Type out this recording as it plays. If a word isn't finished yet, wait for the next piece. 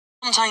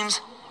Sometimes,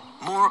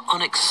 more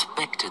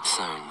unexpected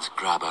sounds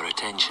grab our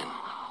attention.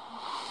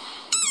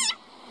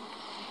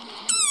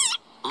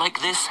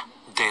 Like this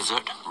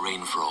desert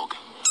rain frog.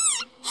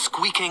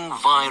 Squeaking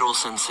viral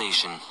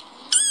sensation.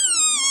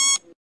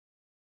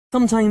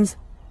 Sometimes,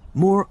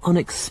 more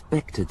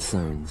unexpected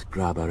sounds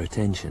grab our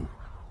attention.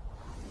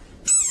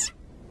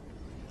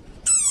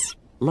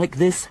 Like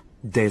this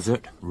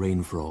desert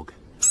rain frog.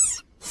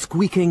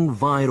 Squeaking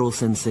viral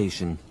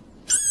sensation.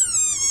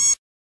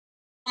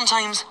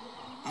 Sometimes,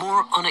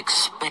 more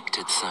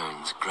unexpected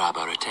sounds grab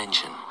our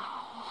attention.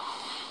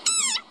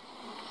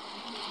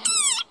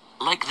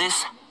 Like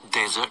this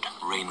desert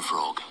rain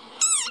frog.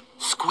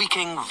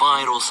 Squeaking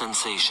viral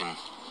sensation.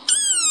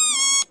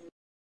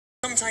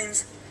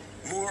 Sometimes,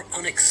 more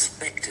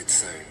unexpected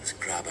sounds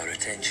grab our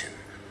attention.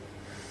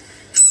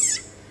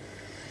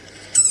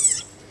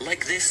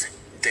 Like this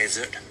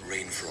desert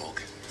rain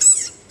frog.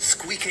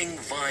 Squeaking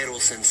viral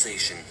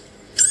sensation.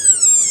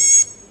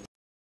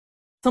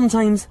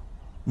 Sometimes,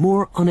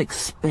 more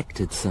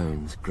unexpected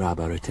sounds grab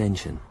our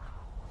attention.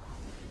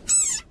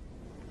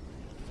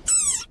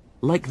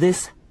 Like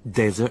this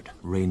desert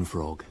rain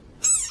frog.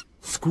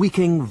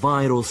 Squeaking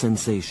viral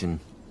sensation.